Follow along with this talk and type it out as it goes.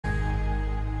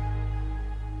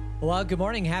Well, good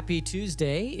morning. Happy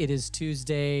Tuesday. It is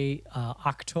Tuesday,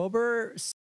 October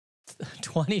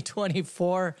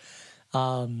 2024.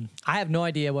 I have no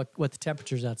idea what the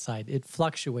temperature is outside. It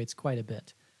fluctuates quite a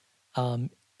bit.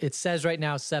 It says right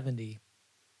now 70.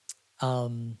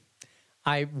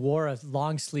 I wore a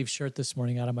long sleeve shirt this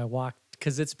morning out on my walk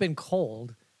because it's been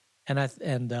cold,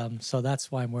 and so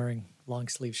that's why I'm wearing long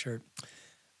sleeve shirt.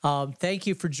 Thank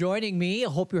you for joining me. I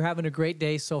hope you're having a great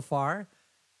day so far.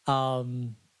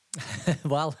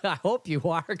 Well, I hope you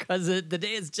are because the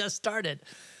day has just started.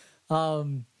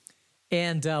 And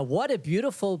what a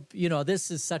beautiful,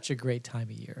 this is such a great time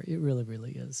of year. It really,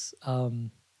 really is.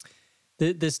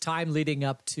 This time leading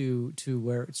up to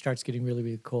where it starts getting really,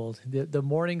 really cold. The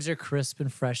mornings are crisp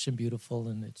and fresh and beautiful,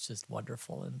 and it's just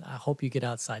wonderful. And I hope you get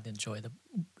outside and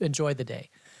enjoy the day.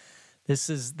 This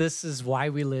is why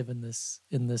we live in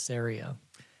this area.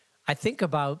 I think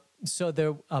about, so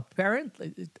there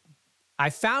apparently, I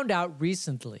found out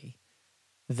recently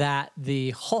that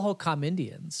the Hohokam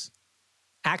Indians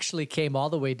actually came all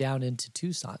the way down into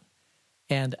Tucson.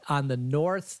 And on the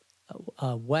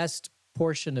northwest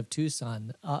portion of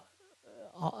Tucson,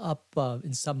 up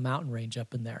in some mountain range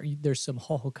up in there, there's some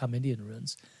Hohokam Indian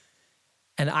ruins.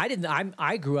 And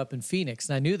I grew up in Phoenix,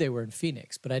 and I knew they were in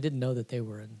Phoenix, but I didn't know that they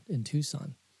were in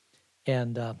Tucson.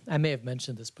 And I may have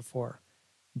mentioned this before,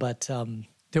 but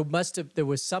there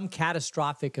was some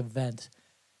catastrophic event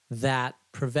that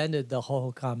prevented the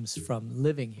Hohokams from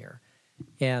living here.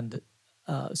 And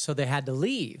so they had to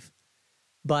leave.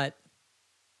 But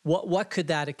what could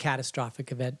that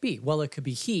catastrophic event be? Well, it could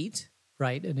be heat,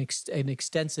 right? An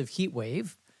extensive heat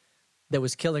wave that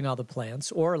was killing all the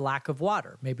plants, or lack of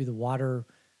water. Maybe the water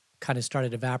kind of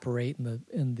started to evaporate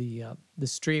and the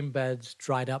stream beds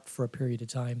dried up for a period of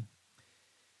time.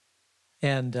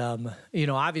 And,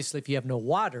 obviously, if you have no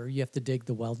water, you have to dig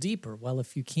the well deeper. Well,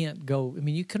 if you can't go,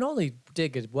 you can only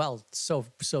dig a well so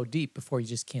deep before you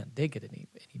just can't dig it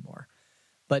anymore.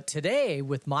 But today,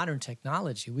 with modern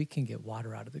technology, we can get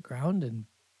water out of the ground, and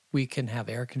we can have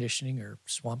air conditioning or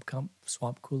swamp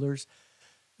coolers.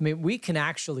 We can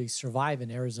actually survive in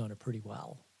Arizona pretty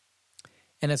well.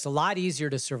 And it's a lot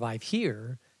easier to survive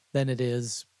here than it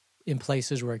is in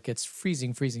places where it gets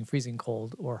freezing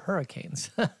cold or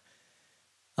hurricanes.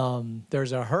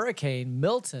 There's a hurricane,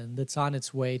 Milton, that's on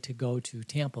its way to go to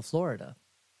Tampa, Florida.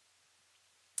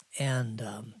 And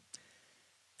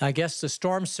I guess the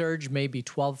storm surge may be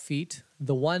 12 feet.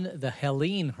 The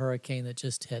Helene hurricane that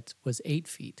just hit was 8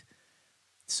 feet.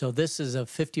 So this is a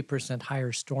 50%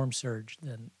 higher storm surge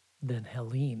than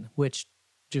Helene, which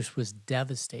just was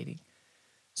devastating.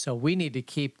 So we need to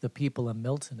keep the people of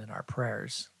Milton in our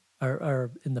prayers, or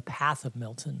in the path of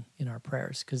Milton in our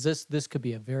prayers, because this could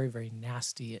be a very, very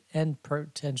nasty and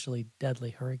potentially deadly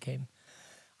hurricane.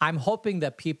 I'm hoping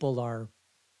that people are,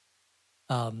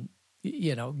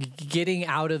 getting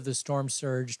out of the storm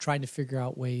surge, trying to figure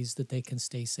out ways that they can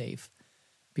stay safe,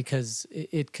 because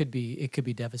it could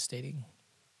be devastating.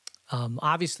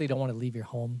 Obviously, you don't want to leave your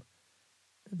home.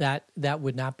 That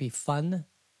would not be fun,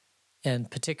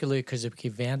 and particularly because it could be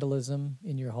vandalism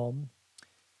in your home.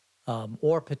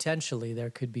 Or potentially there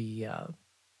could be,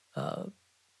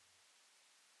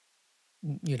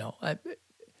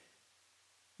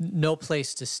 no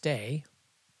place to stay.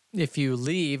 If you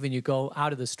leave and you go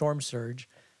out of the storm surge,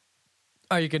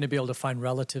 are you going to be able to find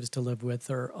relatives to live with,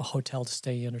 or a hotel to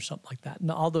stay in, or something like that? And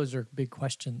all those are big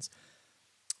questions.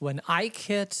 When Ike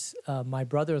hit, my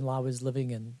brother-in-law was living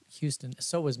in Houston.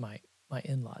 So was my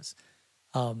in-laws.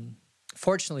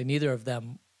 Fortunately, neither of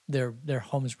them, their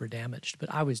homes were damaged,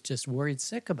 but I was just worried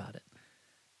sick about it.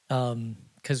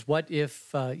 Because what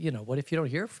if you don't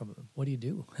hear from them? What do you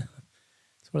do?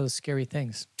 It's one of those scary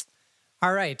things.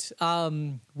 All right.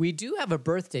 We do have a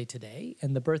birthday today,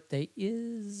 and the birthday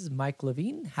is Mike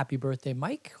Levine. Happy birthday,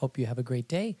 Mike. Hope you have a great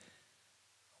day.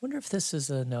 I wonder if this is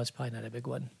no, it's probably not a big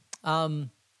one.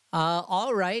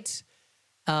 All right.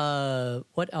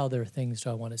 What other things do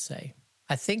I want to say?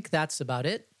 I think that's about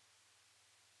it.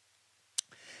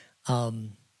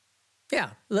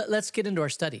 Let's get into our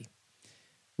study.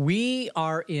 We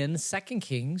are in 2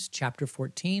 Kings chapter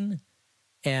 14,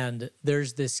 and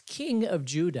there's this king of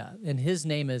Judah, and his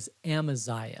name is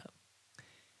Amaziah.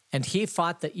 And he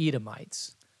fought the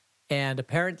Edomites, and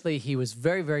apparently he was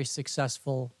very, very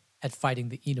successful at fighting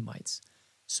the Edomites.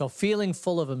 So feeling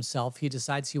full of himself, he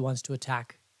decides he wants to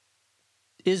attack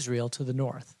Israel to the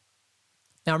north.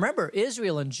 Now remember,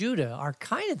 Israel and Judah are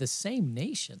kind of the same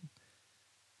nation.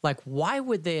 Like, why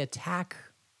would they attack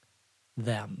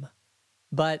them?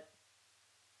 But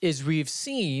as we've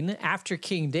seen, after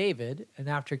King David and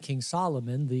after King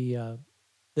Solomon, the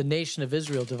nation of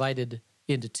Israel divided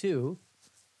into two.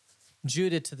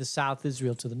 Judah to the south,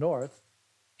 Israel to the north.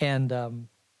 And I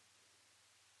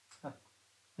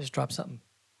just dropped something.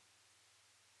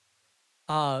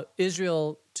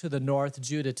 Israel to the north,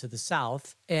 Judah to the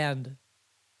south. And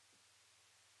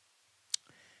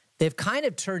they've kind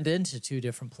of turned into two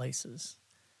different places.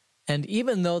 And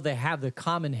even though they have the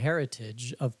common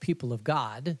heritage of people of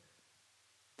God,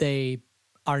 they're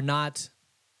not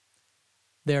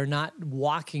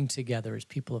walking together as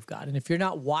people of God. And if you're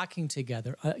not walking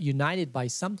together, united by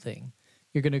something,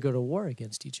 you're going to go to war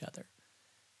against each other.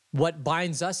 What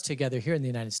binds us together here in the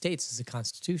United States is the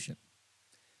Constitution.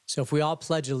 So if we all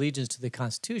pledge allegiance to the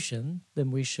Constitution, then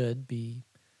we should be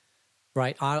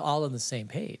right all on the same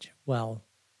page. Well,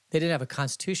 they didn't have a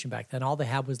constitution back then. All they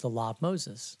had was the law of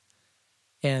Moses.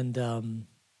 And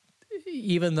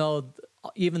even though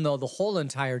the whole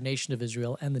entire nation of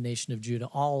Israel and the nation of Judah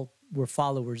all were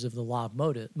followers of the law of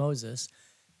Moses,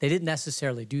 they didn't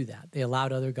necessarily do that. They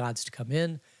allowed other gods to come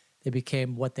in. They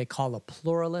became what they call a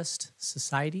pluralist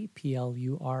society,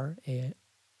 Pluraraist,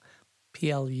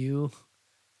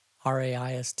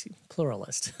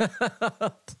 pluralist,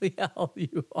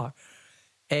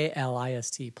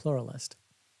 Pluralist, pluralist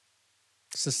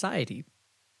society,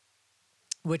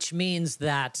 which means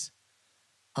that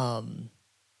they're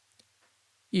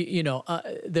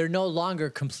no longer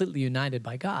completely united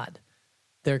by God.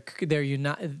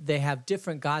 They have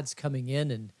different gods coming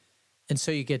in, and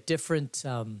so you get different.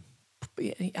 I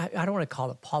don't want to call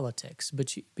it politics,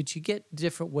 but you get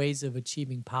different ways of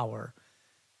achieving power,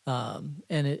 and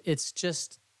it's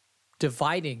just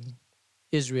dividing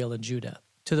Israel and Judah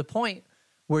to the point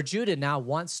where Judah now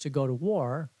wants to go to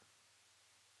war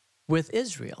with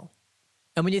Israel.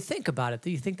 And when you think about it,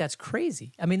 you think that's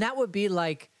crazy. I mean, that would be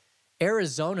like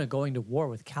Arizona going to war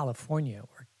with California,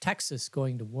 or Texas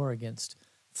going to war against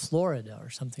Florida or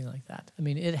something like that. I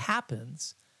mean, it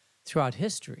happens throughout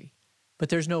history, but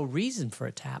there's no reason for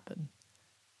it to happen.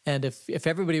 And if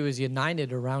everybody was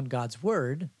united around God's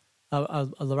word,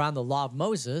 around the law of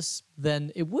Moses,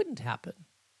 then it wouldn't happen.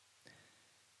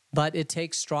 But it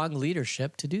takes strong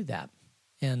leadership to do that.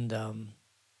 And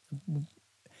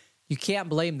you can't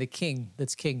blame the king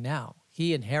that's king now.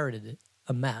 He inherited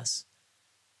a mess,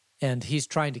 and he's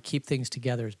trying to keep things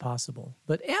together as possible.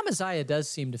 But Amaziah does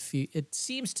seem to feel, it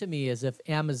seems to me as if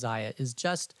Amaziah is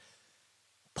just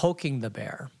poking the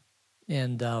bear.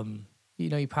 And,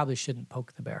 you probably shouldn't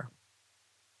poke the bear.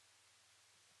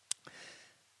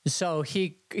 So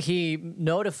he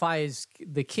notifies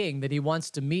the king that he wants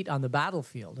to meet on the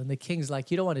battlefield. And the king's like,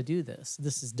 you don't want to do this.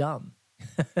 This is dumb.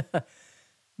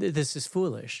 This is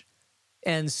foolish.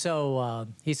 And so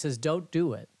he says, don't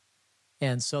do it.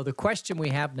 And so the question we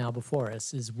have now before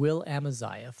us is, will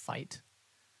Amaziah fight?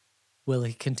 Will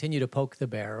he continue to poke the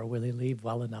bear, or will he leave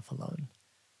well enough alone?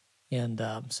 And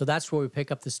so that's where we pick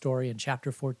up the story in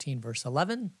chapter 14, verse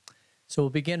 11. So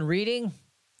we'll begin reading.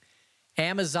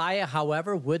 Amaziah,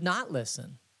 however, would not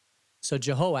listen. So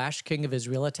Jehoash, king of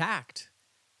Israel, attacked.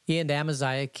 He and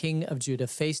Amaziah, king of Judah,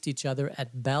 faced each other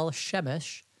at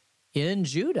Bel-Shemesh in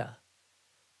Judah.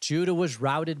 Judah was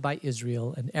routed by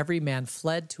Israel, and every man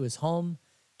fled to his home.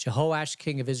 Jehoash,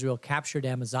 king of Israel, captured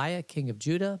Amaziah, king of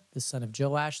Judah, the son of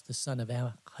Joash, the son of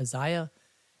Ahaziah,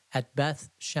 at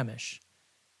Beth-Shemesh.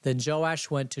 Then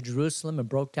Joash went to Jerusalem and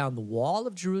broke down the wall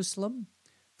of Jerusalem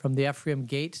from the Ephraim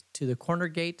gate to the corner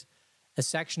gate, a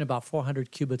section about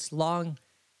 400 cubits long.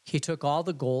 He took all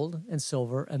the gold and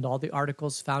silver and all the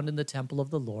articles found in the temple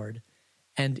of the Lord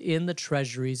and in the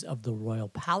treasuries of the royal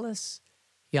palace.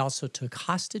 He also took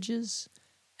hostages,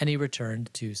 and he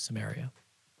returned to Samaria.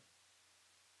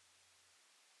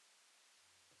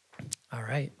 All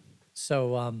right.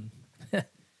 So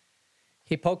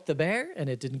he poked the bear, and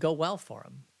it didn't go well for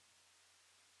him.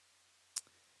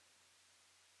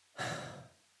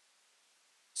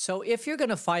 So if you're going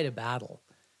to fight a battle,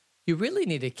 you really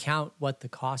need to count what the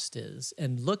cost is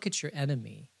and look at your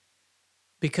enemy,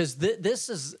 because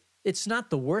it's not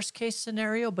the worst case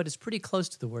scenario, but it's pretty close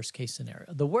to the worst case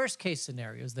scenario. The worst case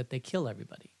scenario is that they kill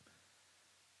everybody.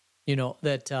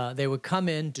 That they would come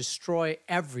in, destroy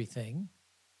everything,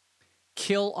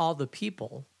 kill all the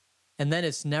people, and then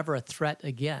it's never a threat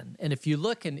again. And if you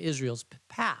look in Israel's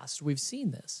past, we've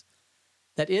seen this,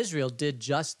 that Israel did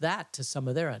just that to some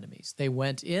of their enemies. They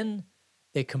went in,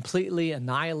 they completely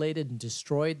annihilated and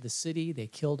destroyed the city, they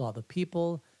killed all the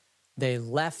people, they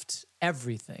left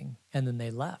everything, and then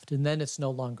they left. And then it's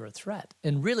no longer a threat.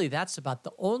 And really, that's about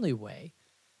the only way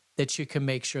that you can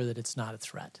make sure that it's not a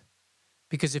threat.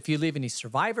 Because if you leave any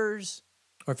survivors,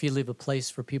 or if you leave a place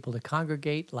for people to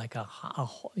congregate, like a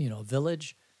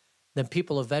village, then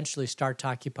people eventually start to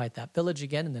occupy that village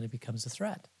again, and then it becomes a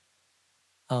threat.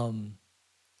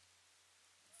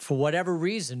 for whatever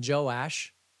reason, Jehoash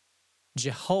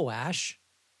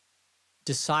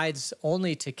decides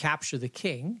only to capture the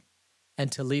king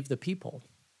and to leave the people.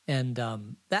 And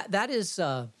that is,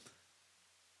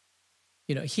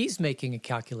 he's making a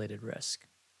calculated risk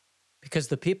because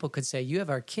the people could say, you have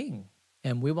our king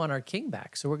and we want our king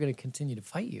back, so we're going to continue to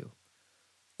fight you.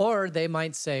 Or they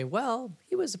might say, well,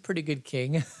 he was a pretty good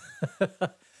king,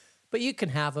 but you can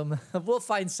have him. We'll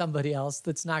find somebody else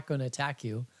that's not going to attack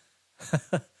you.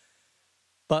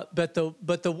 But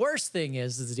the worst thing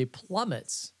is that he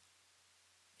plummets.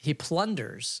 He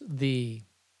plunders the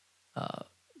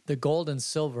gold and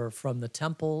silver from the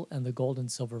temple and the gold and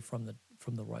silver from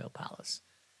the royal palace,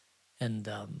 and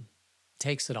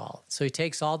takes it all. So he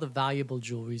takes all the valuable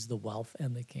jewelries, the wealth,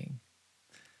 and the king.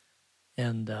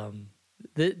 And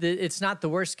it's not the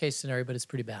worst case scenario, but it's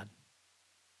pretty bad.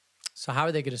 So how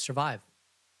are they going to survive?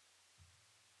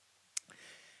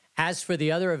 As for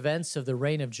the other events of the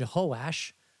reign of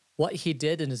Jehoash, what he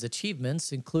did and his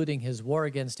achievements, including his war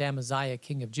against Amaziah,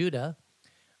 king of Judah,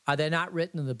 are they not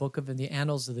written in the book of the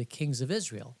annals of the kings of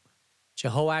Israel?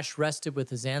 Jehoash rested with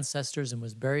his ancestors and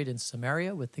was buried in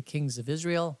Samaria with the kings of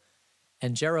Israel,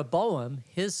 and Jeroboam,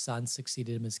 his son,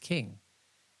 succeeded him as king.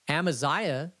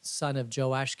 Amaziah, son of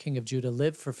Joash, king of Judah,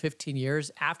 lived for 15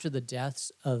 years after the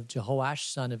deaths of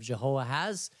Jehoash, son of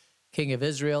Jehoahaz, king of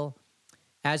Israel.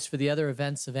 As for the other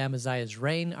events of Amaziah's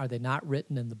reign, are they not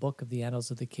written in the book of the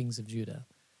annals of the kings of Judah?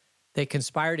 They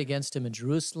conspired against him in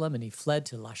Jerusalem, and he fled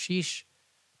to Lachish,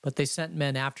 but they sent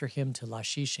men after him to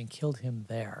Lachish and killed him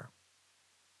there.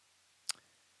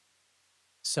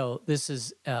 So this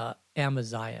is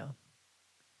Amaziah.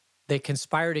 They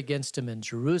conspired against him in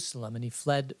Jerusalem, and he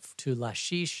fled to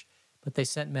Lachish, but they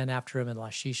sent men after him in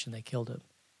Lachish, and they killed him.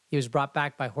 He was brought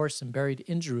back by horse and buried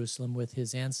in Jerusalem with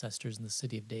his ancestors in the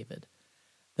city of David.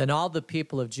 Then all the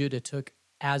people of Judah took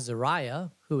Azariah,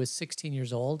 who was 16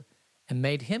 years old, and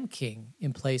made him king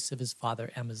in place of his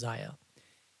father Amaziah.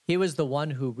 He was the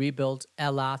one who rebuilt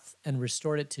Elath and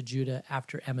restored it to Judah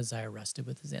after Amaziah rested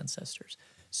with his ancestors.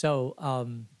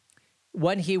 So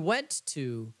when he went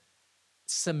to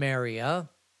Samaria,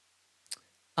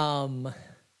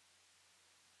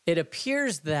 it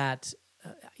appears that,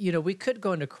 we could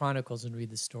go into Chronicles and read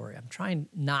the story. I'm trying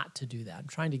not to do that. I'm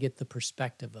trying to get the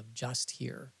perspective of just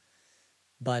here.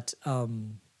 But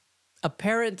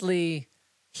apparently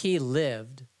he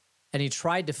lived and he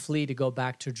tried to flee to go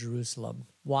back to Jerusalem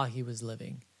while he was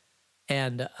living.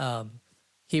 And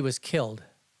he was killed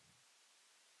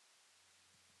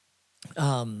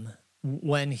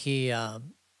when he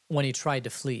tried to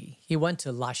flee. He went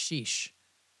to Lachish,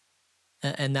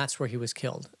 and that's where he was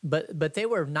killed. But they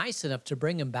were nice enough to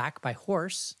bring him back by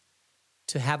horse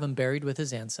to have him buried with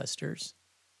his ancestors.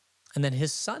 And then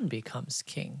his son becomes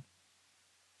king.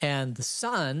 And the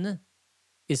son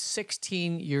is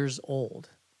 16 years old,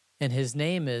 and his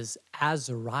name is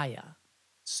Azariah.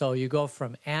 So you go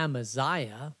from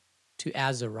Amaziah to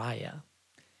Azariah.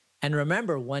 And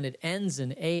remember, when it ends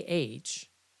in AH,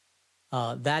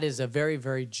 that is a very,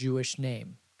 very Jewish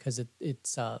name because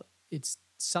it's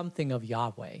something of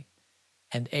Yahweh.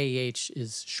 And AH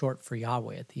is short for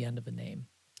Yahweh at the end of a name.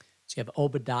 So you have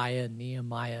Obadiah,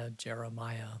 Nehemiah,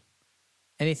 Jeremiah.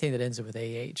 Anything that ends with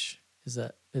AH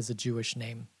is a Jewish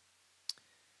name.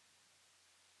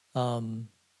 And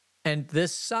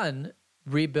this son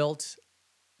rebuilt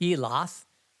Elath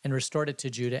and restored it to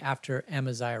Judah after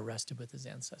Amaziah rested with his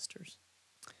ancestors.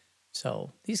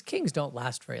 So these kings don't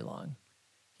last very long.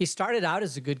 He started out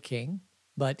as a good king,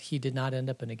 but he did not end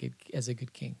up as a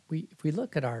good king. If we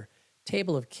look at our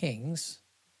table of kings,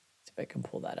 see if I can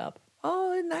pull that up.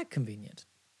 Oh, isn't that convenient?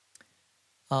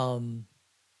 If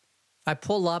I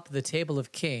pull up the table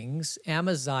of kings,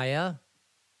 Amaziah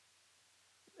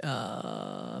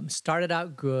started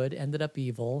out good, ended up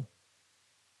evil,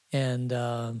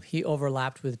 and he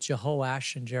overlapped with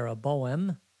Jehoash and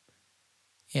Jeroboam,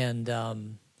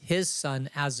 and his son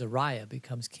Azariah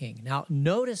becomes king. Now,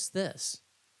 notice this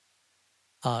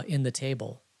in the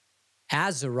table.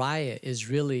 Azariah is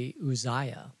really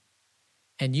Uzziah,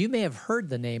 and you may have heard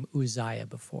the name Uzziah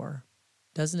before.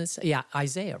 Doesn't it say? Yeah,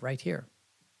 Isaiah right here.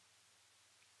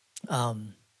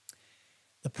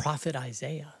 The prophet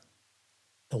Isaiah,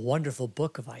 the wonderful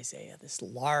book of Isaiah, this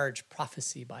large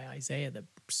prophecy by Isaiah that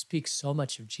speaks so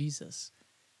much of Jesus.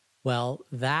 Well,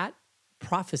 that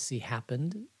prophecy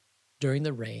happened during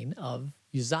the reign of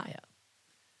Uzziah.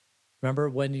 Remember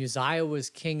when Uzziah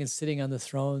was king and sitting on the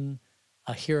throne,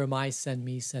 here am I, send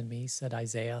me, said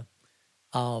Isaiah.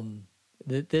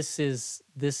 This is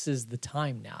the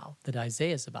time now that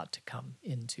Isaiah is about to come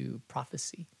into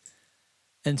prophecy.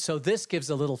 And so this gives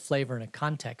a little flavor and a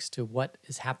context to what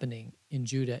is happening in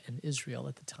Judah and Israel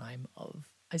at the time of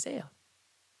Isaiah.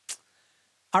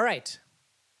 All right.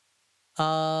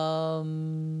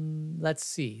 Let's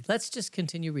see. Let's just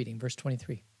continue reading. Verse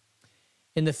 23.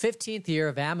 In the 15th year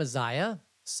of Amaziah,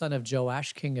 son of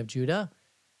Joash, king of Judah,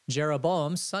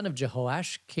 Jeroboam, son of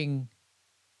Jehoash, king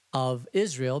of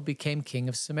Israel, became king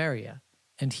of Samaria,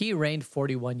 and he reigned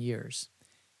 41 years.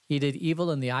 He did evil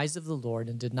in the eyes of the Lord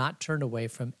and did not turn away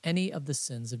from any of the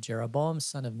sins of Jeroboam,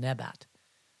 son of Nebat,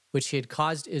 which he had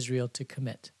caused Israel to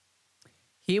commit.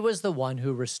 He was the one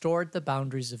who restored the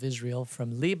boundaries of Israel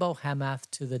from Lebo Hamath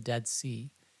to the Dead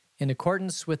Sea, in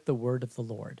accordance with the word of the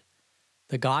Lord,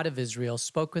 the God of Israel,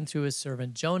 spoken through his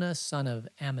servant Jonah, son of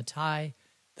Amittai,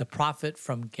 the prophet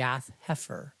from Gath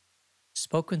Hepher,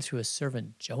 spoken through his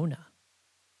servant Jonah.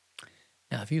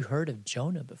 Now, have you heard of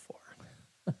Jonah before?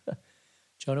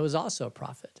 Jonah was also a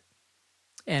prophet.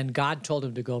 And God told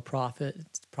him to go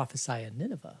prophesy in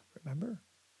Nineveh, remember?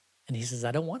 And he says,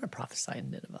 I don't want to prophesy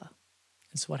in Nineveh.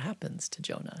 And so what happens to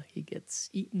Jonah? He gets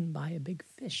eaten by a big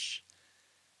fish.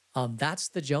 That's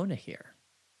the Jonah here.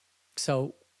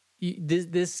 So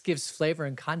this gives flavor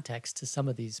and context to some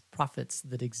of these prophets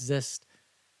that exist.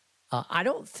 I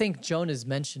don't think Jonah is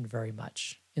mentioned very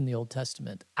much in the Old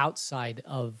Testament outside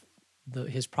of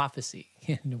his prophecy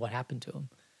and what happened to him.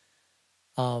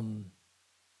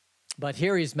 But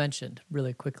here he's mentioned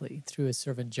really quickly through his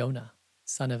servant Jonah,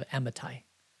 son of Amittai,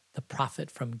 the prophet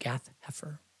from Gath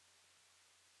Hepher.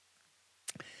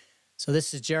 So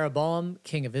this is Jeroboam,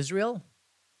 king of Israel.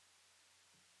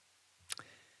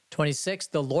 26,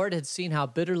 the Lord had seen how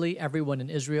bitterly everyone in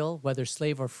Israel, whether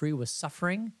slave or free, was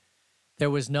suffering. There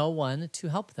was no one to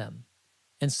help them.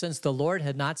 And since the Lord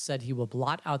had not said he will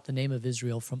blot out the name of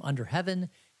Israel from under heaven,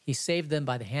 he saved them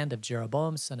by the hand of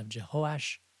Jeroboam, son of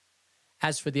Jehoash.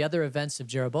 As for the other events of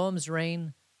Jeroboam's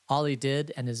reign, all he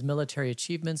did and his military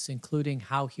achievements, including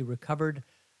how he recovered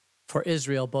for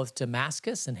Israel both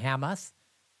Damascus and Hamath,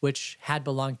 which had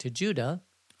belonged to Judah,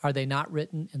 are they not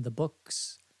written in the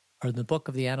books, or in the book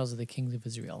of the annals of the kings of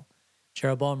Israel?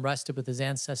 Jeroboam rested with his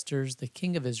ancestors, the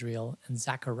king of Israel, and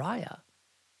Zechariah,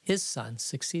 his son,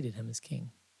 succeeded him as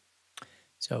king.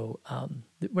 So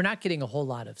we're not getting a whole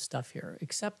lot of stuff here,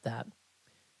 except that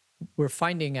we're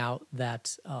finding out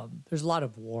that there's a lot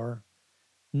of war.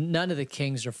 None of the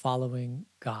kings are following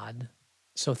God,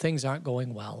 so things aren't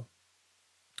going well.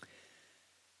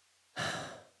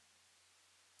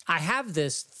 I have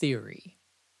this theory,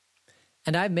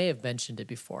 and I may have mentioned it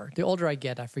before. The older I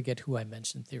get, I forget who I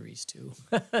mention theories to.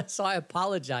 So I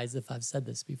apologize if I've said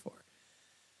this before.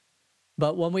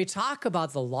 But when we talk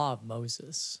about the law of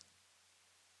Moses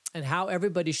and how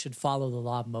everybody should follow the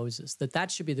law of Moses,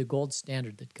 that should be the gold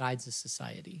standard that guides a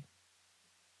society.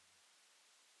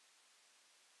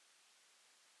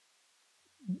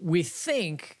 We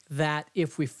think that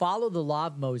if we follow the law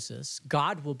of Moses,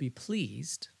 God will be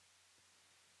pleased,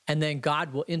 and then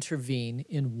God will intervene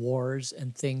in wars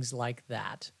and things like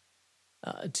that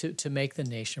to make the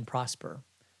nation prosper.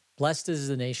 Blessed is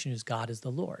the nation whose God is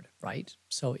the Lord, right?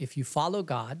 So if you follow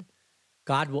God,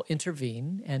 God will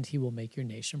intervene and he will make your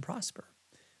nation prosper.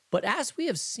 But as we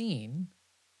have seen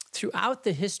throughout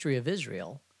the history of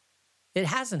Israel, it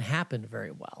hasn't happened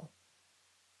very well.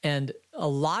 And a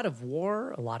lot of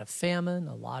war, a lot of famine,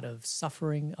 a lot of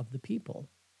suffering of the people,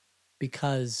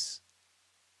 because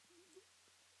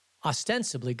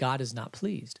ostensibly God is not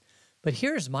pleased. But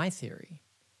here's my theory,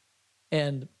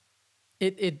 and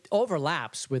it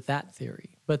overlaps with that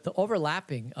theory. But the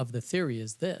overlapping of the theory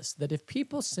is this, that if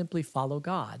people simply follow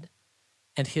God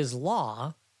and his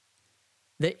law,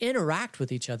 they interact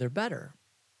with each other better.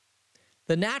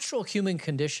 The natural human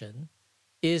condition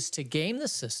is to game the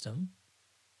system,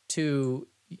 to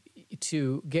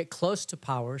get close to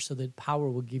power so that power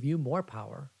will give you more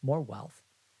power, more wealth,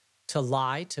 to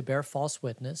lie, to bear false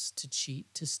witness, to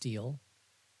cheat, to steal.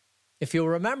 If you'll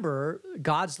remember,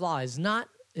 God's law is not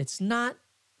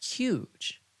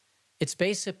huge. It's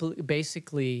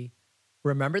basically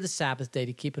remember the Sabbath day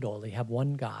to keep it holy, have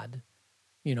one God.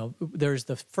 You know, there's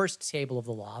the first table of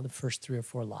the law, the first 3 or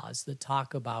 4 laws that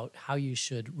talk about how you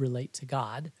should relate to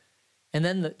God. And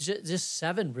then just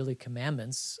 7 really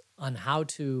commandments on how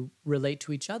to relate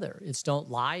to each other. It's don't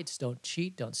lie, it's don't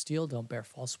cheat, don't steal, don't bear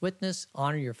false witness,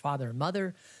 honor your father and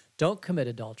mother, don't commit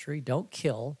adultery, don't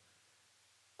kill,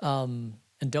 and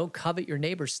don't covet your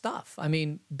neighbor's stuff. I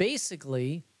mean,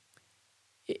 basically,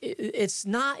 it's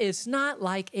not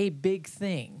like a big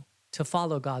thing to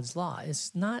follow God's law.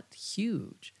 It's not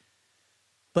huge.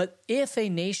 But if a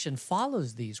nation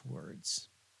follows these words,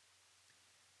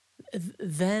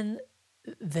 then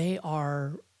they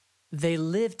are they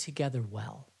live together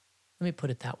well. Let me put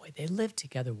it that way. They live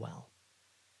together well.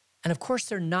 And of course,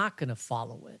 they're not going to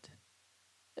follow it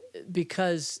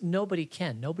because nobody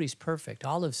can. Nobody's perfect.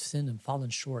 All have sinned and fallen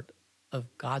short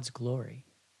of God's glory.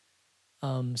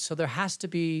 So there has to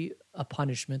be a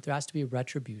punishment. There has to be a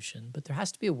retribution. But there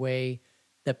has to be a way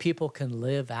that people can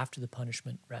live after the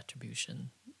punishment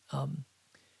retribution. And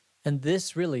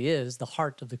this really is the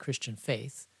heart of the Christian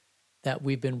faith, that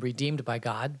we've been redeemed by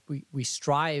God. We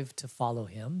strive to follow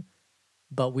him,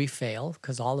 but we fail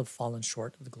because all have fallen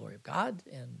short of the glory of God,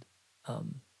 and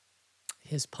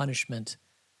his punishment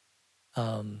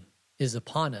is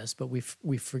upon us. But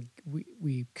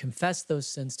we confess those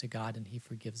sins to God, and he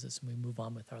forgives us, and we move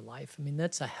on with our life. I mean,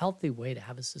 that's a healthy way to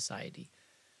have a society.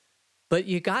 But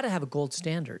you got to have a gold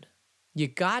standard. You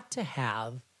got to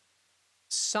have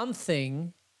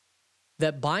something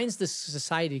that binds the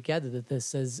society together, that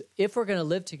says, if we're going to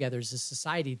live together as a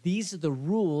society, these are the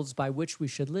rules by which we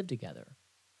should live together.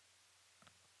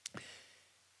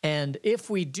 And if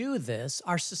we do this,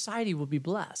 our society will be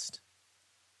blessed.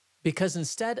 Because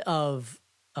instead of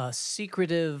a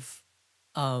secretive,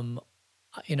 I'm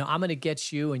going to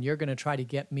get you and you're going to try to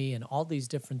get me and all these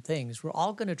different things, we're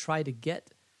all going to try to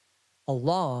get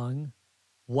along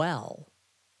well.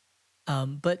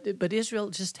 But Israel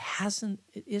just hasn't,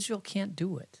 Israel can't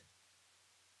do it.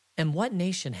 And what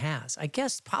nation has? I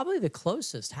guess probably the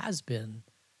closest has been,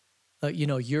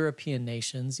 European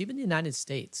nations, even the United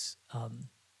States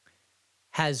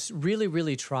has really,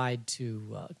 really tried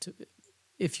to,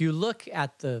 if you look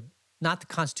at not the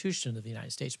Constitution of the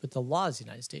United States, but the laws of the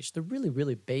United States, they're really,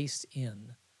 really based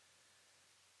in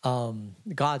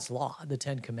God's law, the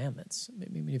Ten Commandments. I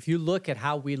mean, if you look at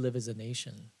how we live as a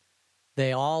nation,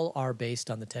 they all are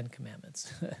based on the Ten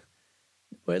Commandments,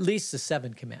 or at least the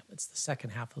Seven Commandments, the second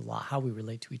half of the law, how we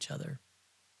relate to each other.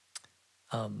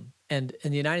 And the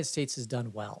United States has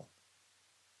done well.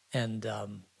 And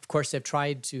of course, they've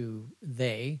tried to,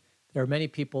 there are many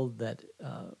people that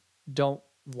don't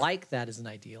like that as an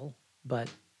ideal, but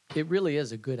it really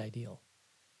is a good ideal.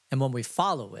 And when we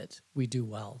follow it, we do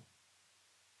well.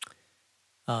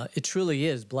 It truly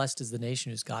is, blessed is the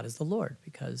nation whose God is the Lord,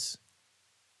 because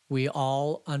we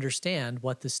all understand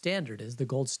what the standard is, the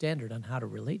gold standard on how to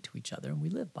relate to each other, and we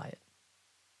live by it.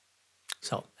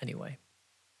 So anyway,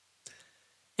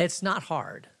 it's not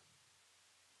hard.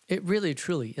 It really,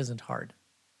 truly isn't hard.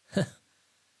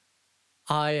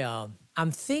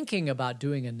 I'm thinking about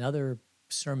doing another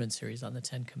sermon series on the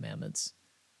Ten Commandments.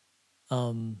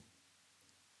 And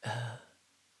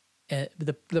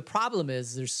the problem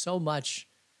is there's so much.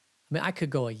 I mean, I could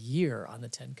go a year on the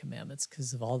Ten Commandments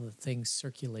because of all the things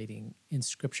circulating in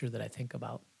Scripture that I think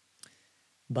about.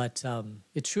 But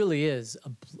it truly is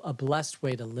a blessed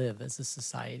way to live as a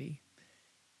society.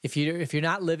 If you're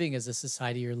not living as a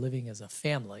society, you're living as a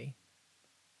family.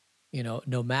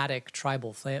 Nomadic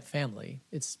tribal family.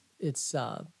 It's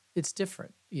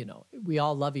different. We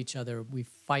all love each other. We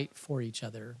fight for each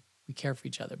other. We care for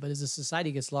each other. But as a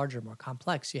society gets larger, more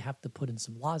complex, you have to put in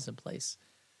some laws in place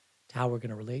to how we're going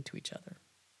to relate to each other.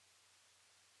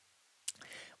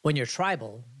 When you're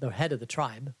tribal, the head of the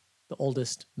tribe, the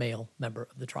oldest male member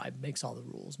of the tribe, makes all the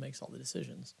rules, makes all the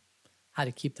decisions, how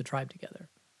to keep the tribe together.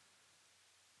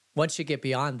 Once you get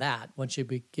beyond that, once you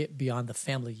get beyond the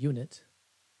family unit,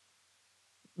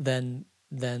 then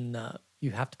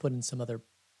you have to put in some other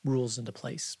rules into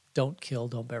place. Don't kill,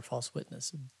 don't bear false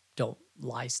witness, don't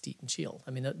lie, steal, and cheat.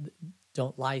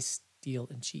 Don't lie, steal,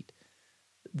 and cheat.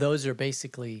 Those are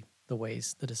basically the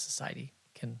ways that a society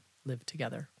can live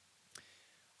together.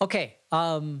 Okay,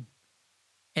 and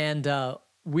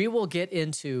we will get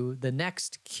into the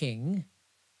next king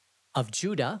of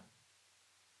Judah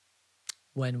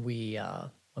when we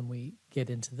get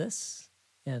into this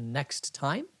and next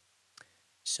time.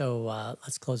 So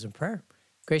let's close in prayer.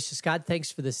 Gracious God,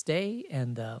 thanks for this day,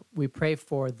 and we pray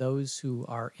for those who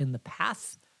are in the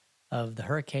path of the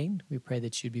hurricane. We pray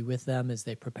that you'd be with them as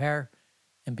they prepare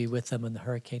and be with them when the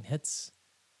hurricane hits.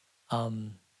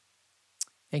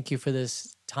 Thank you for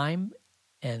this time,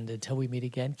 and until we meet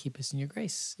again, keep us in your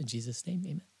grace. In Jesus' name,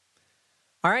 amen.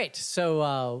 All right,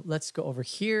 so let's go over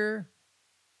here.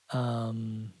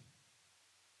 They're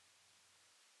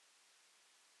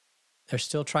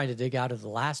still trying to dig out of the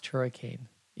last hurricane.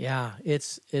 Yeah,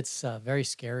 it's very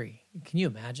scary. Can you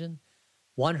imagine?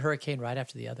 One hurricane right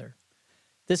after the other.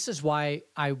 This is why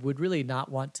I would really not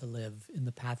want to live in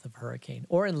the path of hurricane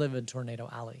or live in Tornado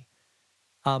Alley.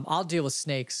 I'll deal with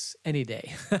snakes any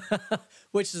day,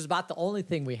 which is about the only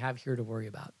thing we have here to worry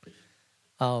about.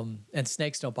 And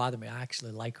snakes don't bother me. I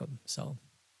actually like them. So,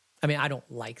 I don't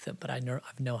like them, but I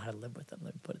know how to live with them.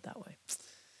 Let me put it that way.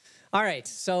 All right.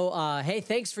 So, hey,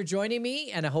 thanks for joining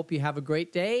me, and I hope you have a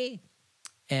great day.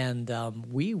 And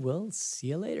we will see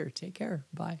you later. Take care.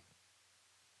 Bye.